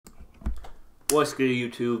What's good,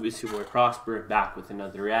 YouTube? It's your boy Prosper, back with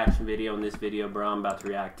another reaction video. In this video, bro, I'm about to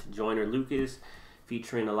react to Joyner Lucas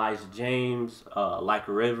featuring Elijah James, Like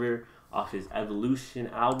a River, off his Evolution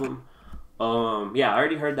album. Yeah, I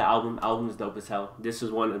already heard the album. Album is dope as hell. This is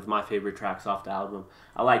one of my favorite tracks off the album.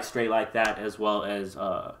 I like Straight Like That, as well as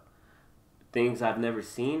Things I've Never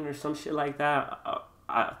Seen or some shit like that.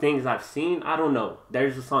 Things I've Seen, I don't know.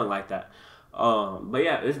 There's a song like that. But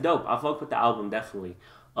yeah, it's dope. I fuck with the album, definitely.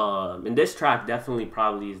 And this track definitely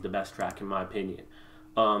probably is the best track in my opinion.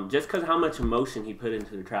 Just because how much emotion he put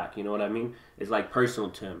into the track, you know what I mean? It's like personal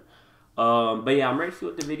to him. But yeah, I'm ready to see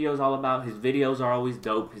what the video is all about. His videos are always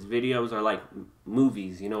dope. His videos are like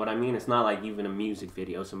movies, you know what I mean? It's not like even a music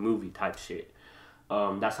video, it's a movie type shit.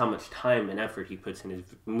 That's how much time and effort he puts in his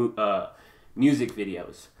music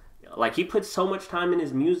videos. Like, he puts so much time in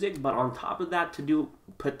his music, but on top of that,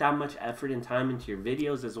 put that much effort and time into your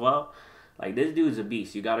videos as well. Like, this dude's a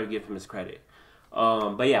beast. You gotta give him his credit.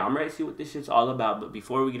 But yeah, I'm ready to see what this shit's all about. But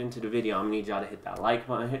before we get into the video, I'm gonna need y'all to hit that like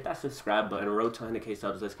button, hit that subscribe button, and roll to 100K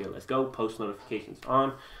subs. Let's go. Post notifications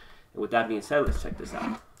on. And with that being said, let's check this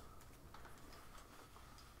out.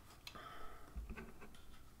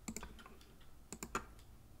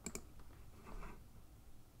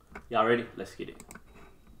 Y'all ready? Let's get it.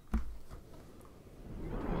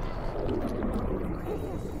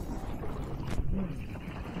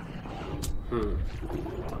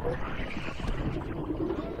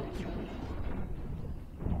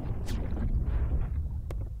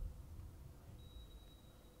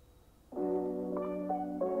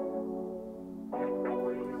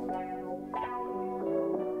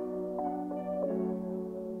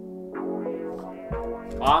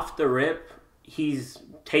 Off the rip, he's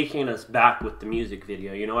taking us back with the music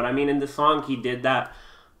video, you know what I mean? In the song, he did that,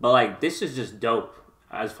 but like, this is just dope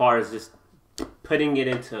as far as just putting it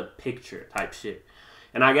into picture type shit.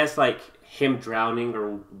 And I guess like him drowning,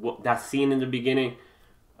 or that scene in the beginning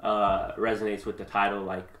resonates with the title,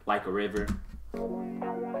 like a river.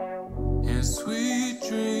 In sweet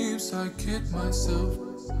dreams I kid myself,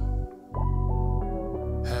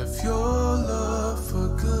 have your love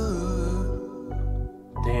for good.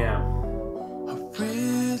 Damn,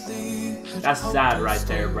 really, that's sad right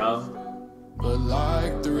there, bro. But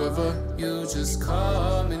like the river, you just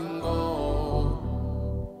come and go.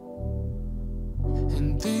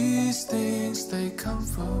 And these things, they come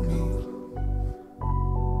for me.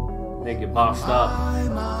 They get bossed up. My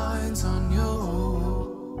mind's on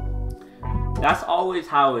you. That's always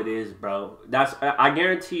how it is, bro. I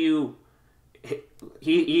guarantee you,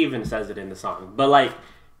 he even says it in the song. But like,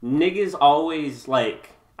 niggas always, like,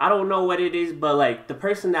 I don't know what it is, but like the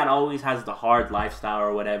person that always has the hard lifestyle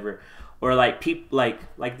or whatever, or like people like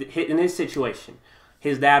in his situation,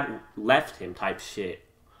 his dad left him type shit,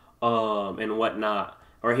 and whatnot,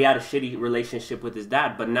 or he had a shitty relationship with his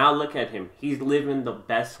dad. But now look at him, he's living the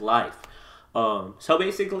best life. So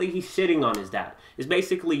basically, he's shitting on his dad. It's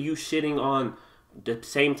basically you shitting on the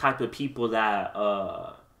same type of people that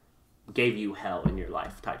gave you hell in your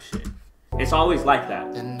life type shit. It's always like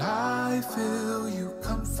that. And I feel you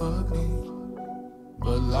comfort me,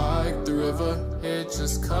 but like the river, it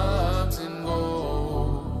just comes and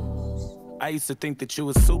goes. I used to think that you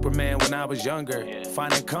was Superman when I was younger,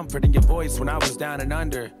 finding comfort in your voice when I was down and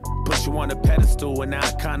under. Put you on a pedestal, and now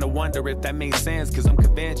I kinda wonder if that made sense, cause I'm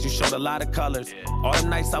convinced you showed a lot of colors. All the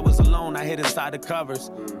nights I was alone, I hid inside the covers.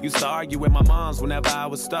 Used to argue with my moms whenever I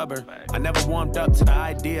was stubborn. I never warmed up to the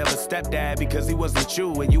idea of a stepdad, because he wasn't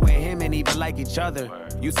you, and you and him ain't even like each other.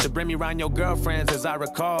 Used to bring me around your girlfriends, as I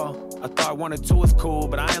recall. I thought one or two was cool,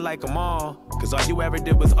 but I ain't like them all. Cause all you ever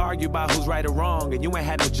did was argue about who's right or wrong, and you ain't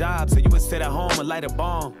had no job, so you would sit at home and light a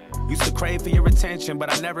bomb. Used to crave for your attention,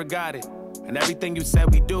 but I never got it. And everything you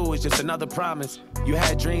said we do is just another promise. You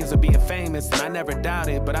had dreams of being famous, and I never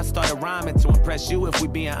doubted, but I started rhyming to impress you, if we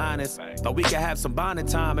being honest. Thought we could have some bonding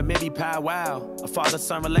time and maybe powwow, a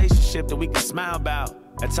father-son relationship that we could smile about.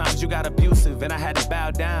 At times you got abusive, and I had to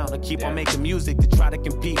bow down and keep on making music to try to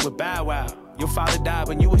compete with Bow Wow. Your father died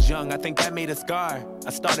when you was young, I think that made a scar.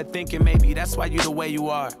 I started thinking maybe that's why you the way you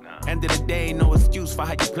are. End of the day, no excuse for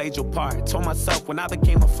how you played your part. Told myself when I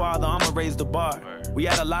became a father, I'ma raise the bar. We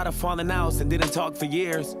had a lot of falling outs and didn't talk for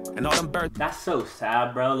years, and all them births. That's so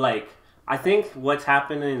sad, bro. Like, I think what's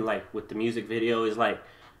happening, like, with the music video is, like,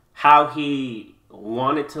 how he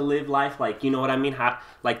wanted to live life. Like, you know what I mean? How,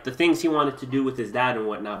 like, the things he wanted to do with his dad and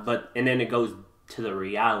whatnot. And then it goes to the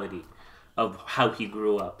reality of how he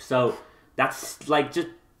grew up. So that's, like, just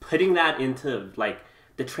putting that into, like,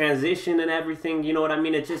 the transition and everything. You know what I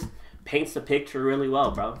mean? It just paints the picture really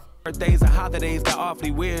well, bro. Birthdays and holidays got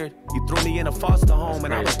awfully weird. You threw me in a foster home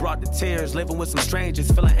and I was brought to tears. Living with some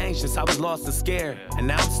strangers, feeling anxious, I was lost and scared. And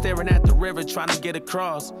now I'm staring at the river trying to get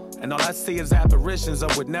across. And all I see is apparitions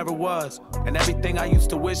of what never was. And everything I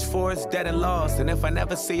used to wish for is dead and lost. And if I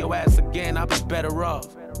never see your ass again, I'll be better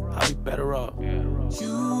off. I'll be better off.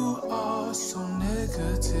 You are so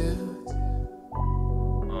negative,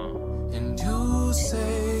 and you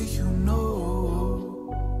say you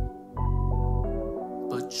know,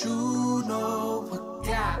 but you know a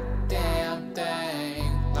goddamn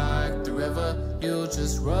thing. Like the river, you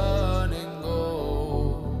just run and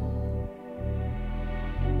go.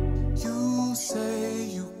 You say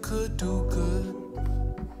you could do good.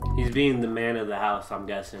 He's being the man of the house, I'm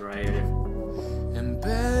guessing, right here. And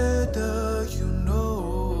better you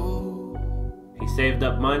know. He saved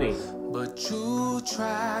up money. But you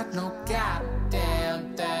tried no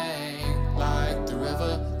goddamn thing. Like the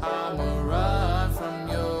river, I'ma run from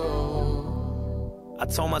you. I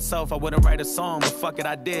told myself I wouldn't write a song, but fuck it,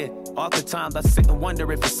 I did. Oftentimes I sit and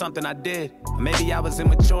wonder if it's something I did. Maybe I was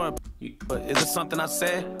immature, but is it something I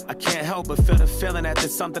said? I can't help but feel the feeling that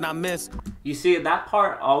there's something I missed. You see, that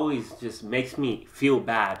part always just makes me feel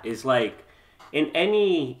bad. It's like, in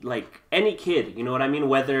any kid, you know what I mean?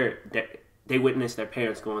 Whether they witness their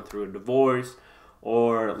parents going through a divorce,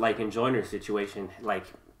 or like in Joyner's situation, like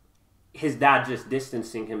his dad just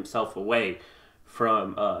distancing himself away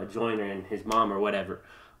from Joyner and his mom or whatever.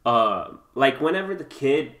 Like whenever the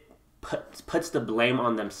kid puts the blame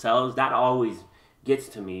on themselves, that always gets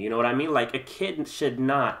to me. You know what I mean? Like a kid should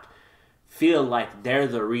not feel like they're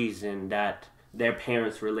the reason that their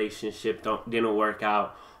parents' relationship didn't work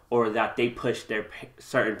out, or that they pushed their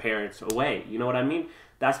certain parents away. You know what I mean?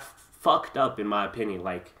 That's fucked up in my opinion.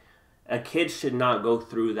 Like, a kid should not go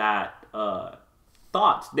through that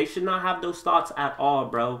thoughts. They should not have those thoughts at all,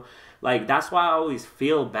 bro. Like, that's why I always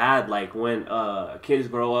feel bad, like, when kids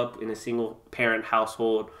grow up in a single-parent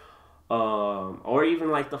household, or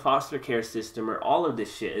even, like, the foster care system, or all of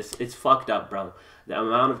this shit. It's fucked up, bro. The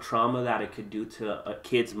amount of trauma that it could do to a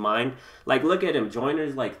kid's mind. Like, look at him.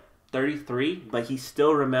 Joyner's, like, 33, but he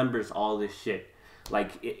still remembers all this shit.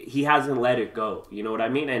 Like, he hasn't let it go. You know what I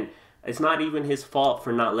mean? And it's not even his fault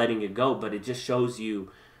for not letting it go, but it just shows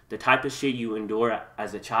you the type of shit you endure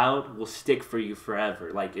as a child will stick for you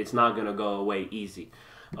forever. Like, it's not gonna go away easy.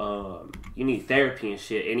 You need therapy and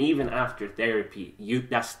shit, and even after therapy,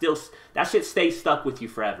 that shit stays stuck with you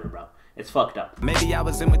forever, bro. It's fucked up. Maybe I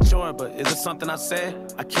was immature, but is it something I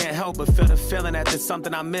said? I can't help but feel the feeling that there's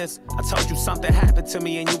something I miss. I told you something happened to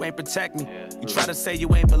me and you ain't protect me. You try to say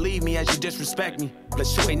you ain't believe me as you disrespect me.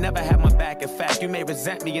 Plus you ain't never had my back. In fact, you may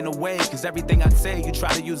resent me in a way, cause everything I say you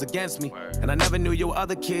try to use against me. And I never knew your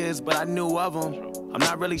other kids, but I knew of them. I'm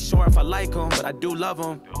not really sure if I like them, but I do love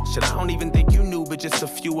them. Shit, I don't even think you knew, but just a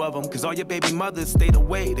few of them. Cause all your baby mothers stayed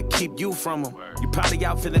away to keep you from them. You probably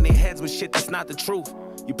out filling their heads with shit that's not the truth.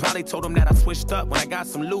 You probably told them that I switched up when I got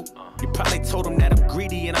some loot. You probably told them that I'm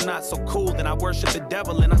greedy and I'm not so cool. Then I worship the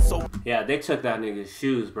devil and I'm so... Yeah, they took that nigga's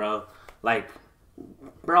shoes, bro. Like,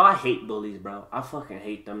 bro, I hate bullies, bro. I fucking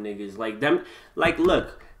hate them niggas. Like,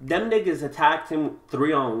 look, them niggas attacked him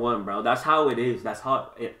 3-on-1, bro. That's how it is. That's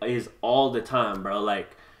how it is all the time, bro.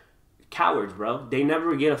 Like, cowards, bro. They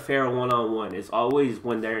never get a fair 1-on-1. It's always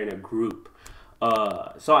when they're in a group.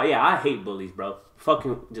 So, yeah, I hate bullies, bro.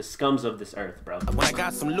 Fucking just scums of this earth, bro. When I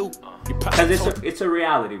got some loot, because it's a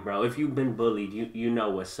reality, bro. If you've been bullied, you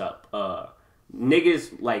know what's up.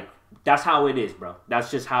 Niggas, like, that's how it is, bro.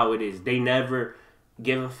 That's just how it is. They never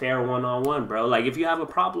give a fair 1-on-1, bro. Like, if you have a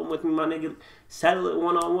problem with me, my nigga, settle it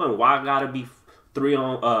 1-on-1. Why you gotta be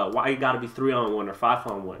 3-on-1 or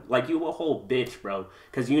 5-on-1? Like, you a whole bitch, bro.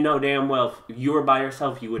 Because you know damn well if you were by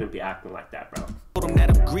yourself, you wouldn't be acting like that, bro. Told them that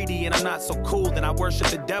I'm greedy and I'm not so cool. Then I worship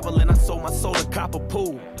the devil and I sold my soul to copper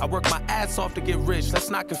pool. I work my ass off to get rich, let's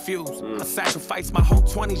not confuse. I sacrificed my whole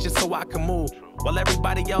 20s just so I can move. While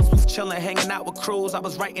everybody else was chilling, hanging out with crews, I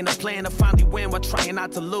was writing a plan to finally win while trying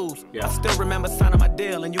not to lose. I still remember signing my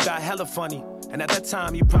deal and you got hella funny. And at that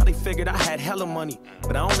time, you probably figured I had hella money.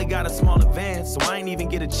 But I only got a small advance, so I ain't even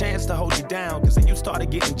get a chance to hold you down. Cause then you started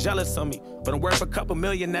getting jealous of me. But I'm worth a couple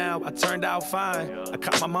million now, I turned out fine. I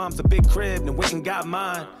caught my mom's a big crib and went and got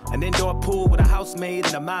mine. An indoor pool with a housemaid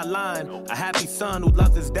and a my line. A happy son who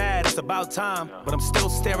loves his dad, it's about time. But I'm still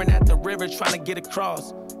staring at the river trying to get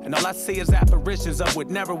across. And all I see is apparitions of what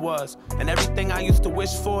never was. And everything I used to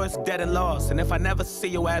wish for is dead and lost. And if I never see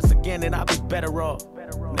your ass again, then I'll be better off.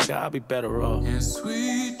 Nigga, I'll be better off. In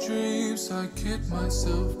sweet dreams I kid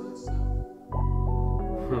myself.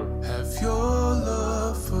 Have your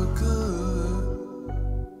love for good.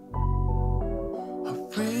 I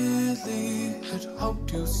really had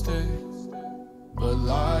hoped you'd stay. But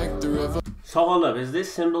like the river. So hold up, is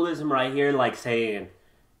this symbolism right here like saying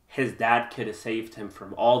his dad could have saved him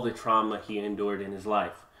from all the trauma he endured in his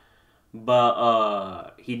life?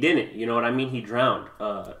 But he didn't, you know what I mean? He drowned.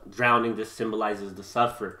 Drowning just symbolizes the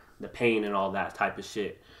suffer, the pain, and all that type of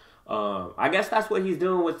shit. I guess that's what he's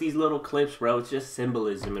doing with these little clips, bro. It's just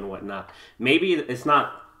symbolism and whatnot. Maybe it's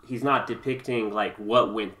not, he's not depicting like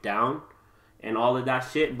what went down and all of that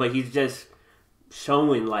shit, but he's just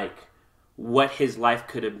showing like what his life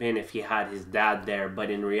could have been if he had his dad there. But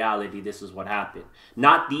in reality, this is what happened.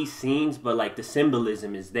 Not these scenes, but like the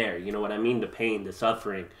symbolism is there. You know what I mean? The pain, the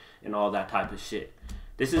suffering, and all that type of shit.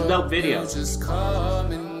 This is dope video. Just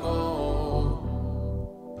come and go.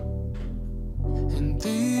 And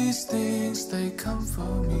these things, they come for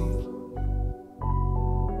me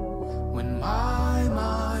when my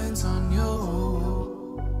mind's on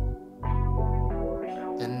you.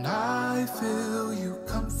 Then I feel you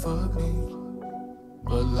comfort me.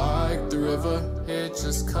 But like the river, it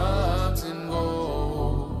just comes and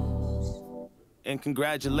goes. And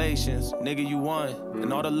congratulations, nigga, you won.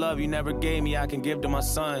 And all the love you never gave me, I can give to my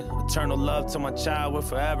son. Eternal love to my child will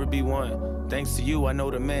forever be one. Thanks to you, I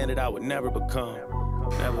know the man that I would never become.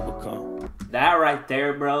 Never become. That right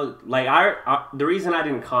there, bro. Like, the reason I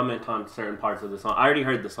didn't comment on certain parts of the song, I already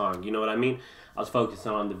heard the song, you know what I mean? I was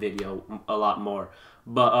focusing on the video a lot more.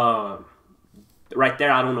 But, right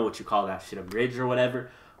there, I don't know what you call that shit, a bridge or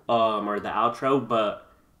whatever, or the outro,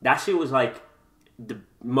 but that shit was like the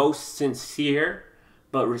most sincere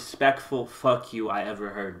but respectful fuck you I ever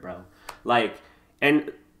heard, bro. Like,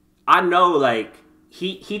 and I know, like,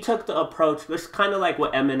 he took the approach, it's kind of like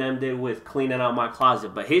what Eminem did with Cleaning Out My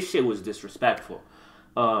Closet, but his shit was disrespectful.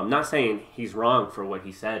 Not saying he's wrong for what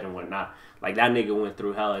he said and whatnot. Like, that nigga went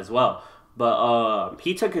through hell as well. But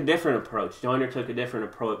he took a different approach. Joyner took a different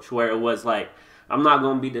approach where it was like, I'm not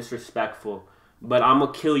going to be disrespectful, but I'm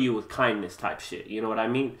going to kill you with kindness type shit. You know what I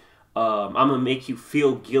mean? I'm going to make you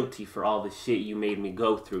feel guilty for all the shit you made me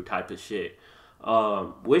go through type of shit.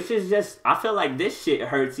 Which is just, I feel like this shit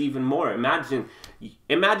hurts even more. Imagine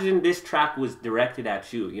this track was directed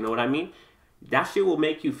at you. You know what I mean? That shit will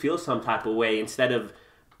make you feel some type of way instead of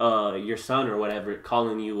your son or whatever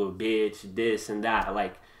calling you a bitch, this and that.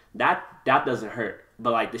 Like, that doesn't hurt.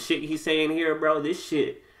 But like the shit he's saying here, bro, this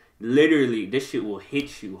shit... Literally, this shit will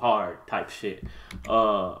hit you hard type shit.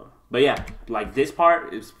 But yeah, like this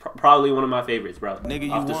part is probably one of my favorites, bro. Nigga,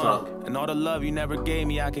 you won. And all the love you never gave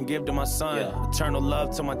me, I can give to my son. Yeah. Eternal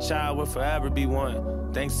love to my child will forever be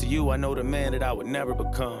one. Thanks to you, I know the man that I would never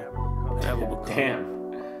become. Never become.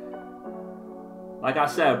 Damn. Like I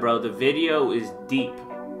said, bro, the video is deep.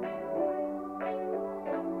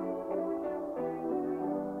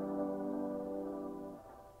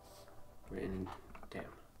 Damn.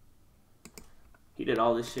 He did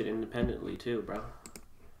all this shit independently too, bro.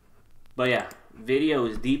 But yeah, video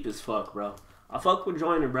is deep as fuck, bro. I fuck with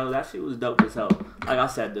Joyner, bro. That shit was dope as hell. Like I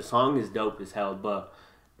said, the song is dope as hell, but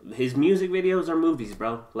his music videos are movies,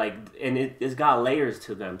 bro. Like, and it's got layers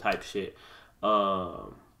to them type shit.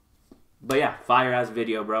 But yeah, fire ass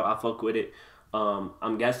video, bro. I fuck with it.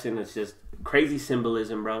 I'm guessing it's just crazy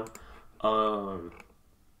symbolism, bro.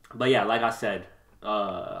 But yeah, like I said,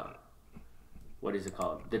 what is it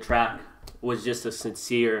called? The track was just a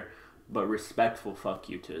sincere but respectful fuck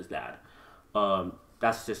you to his dad.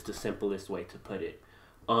 That's just the simplest way to put it.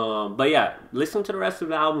 But yeah, listen to the rest of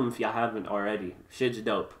the album if y'all haven't already. Shit's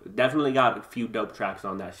dope. Definitely got a few dope tracks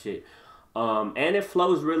on that shit. And it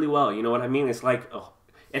flows really well, you know what I mean? It's like,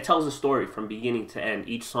 it tells a story from beginning to end.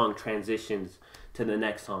 Each song transitions to the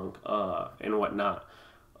next song, and whatnot.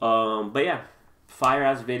 But yeah, fire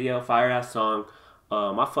ass video, fire ass song.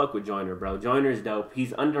 I fuck with Joyner, bro. Joyner's dope.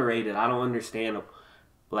 He's underrated. I don't understand.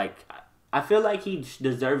 Like, I feel like he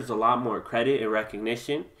deserves a lot more credit and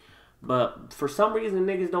recognition. But for some reason,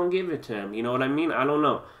 niggas don't give it to him. You know what I mean? I don't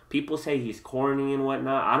know. People say he's corny and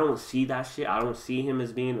whatnot. I don't see that shit. I don't see him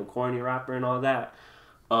as being a corny rapper and all that.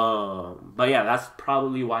 But yeah, that's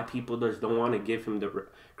probably why people just don't want to give him the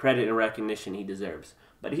credit and recognition he deserves.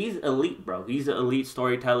 But he's elite, bro. He's an elite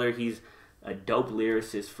storyteller. He's a dope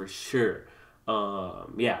lyricist for sure.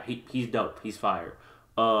 Yeah, he's dope. He's fire.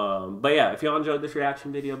 But yeah, if y'all enjoyed this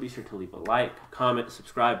reaction video, be sure to leave a like, comment,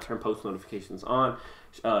 subscribe, turn post notifications on,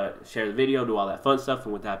 share the video, do all that fun stuff.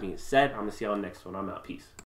 And with that being said, I'm going to see y'all next one. I'm out. Peace.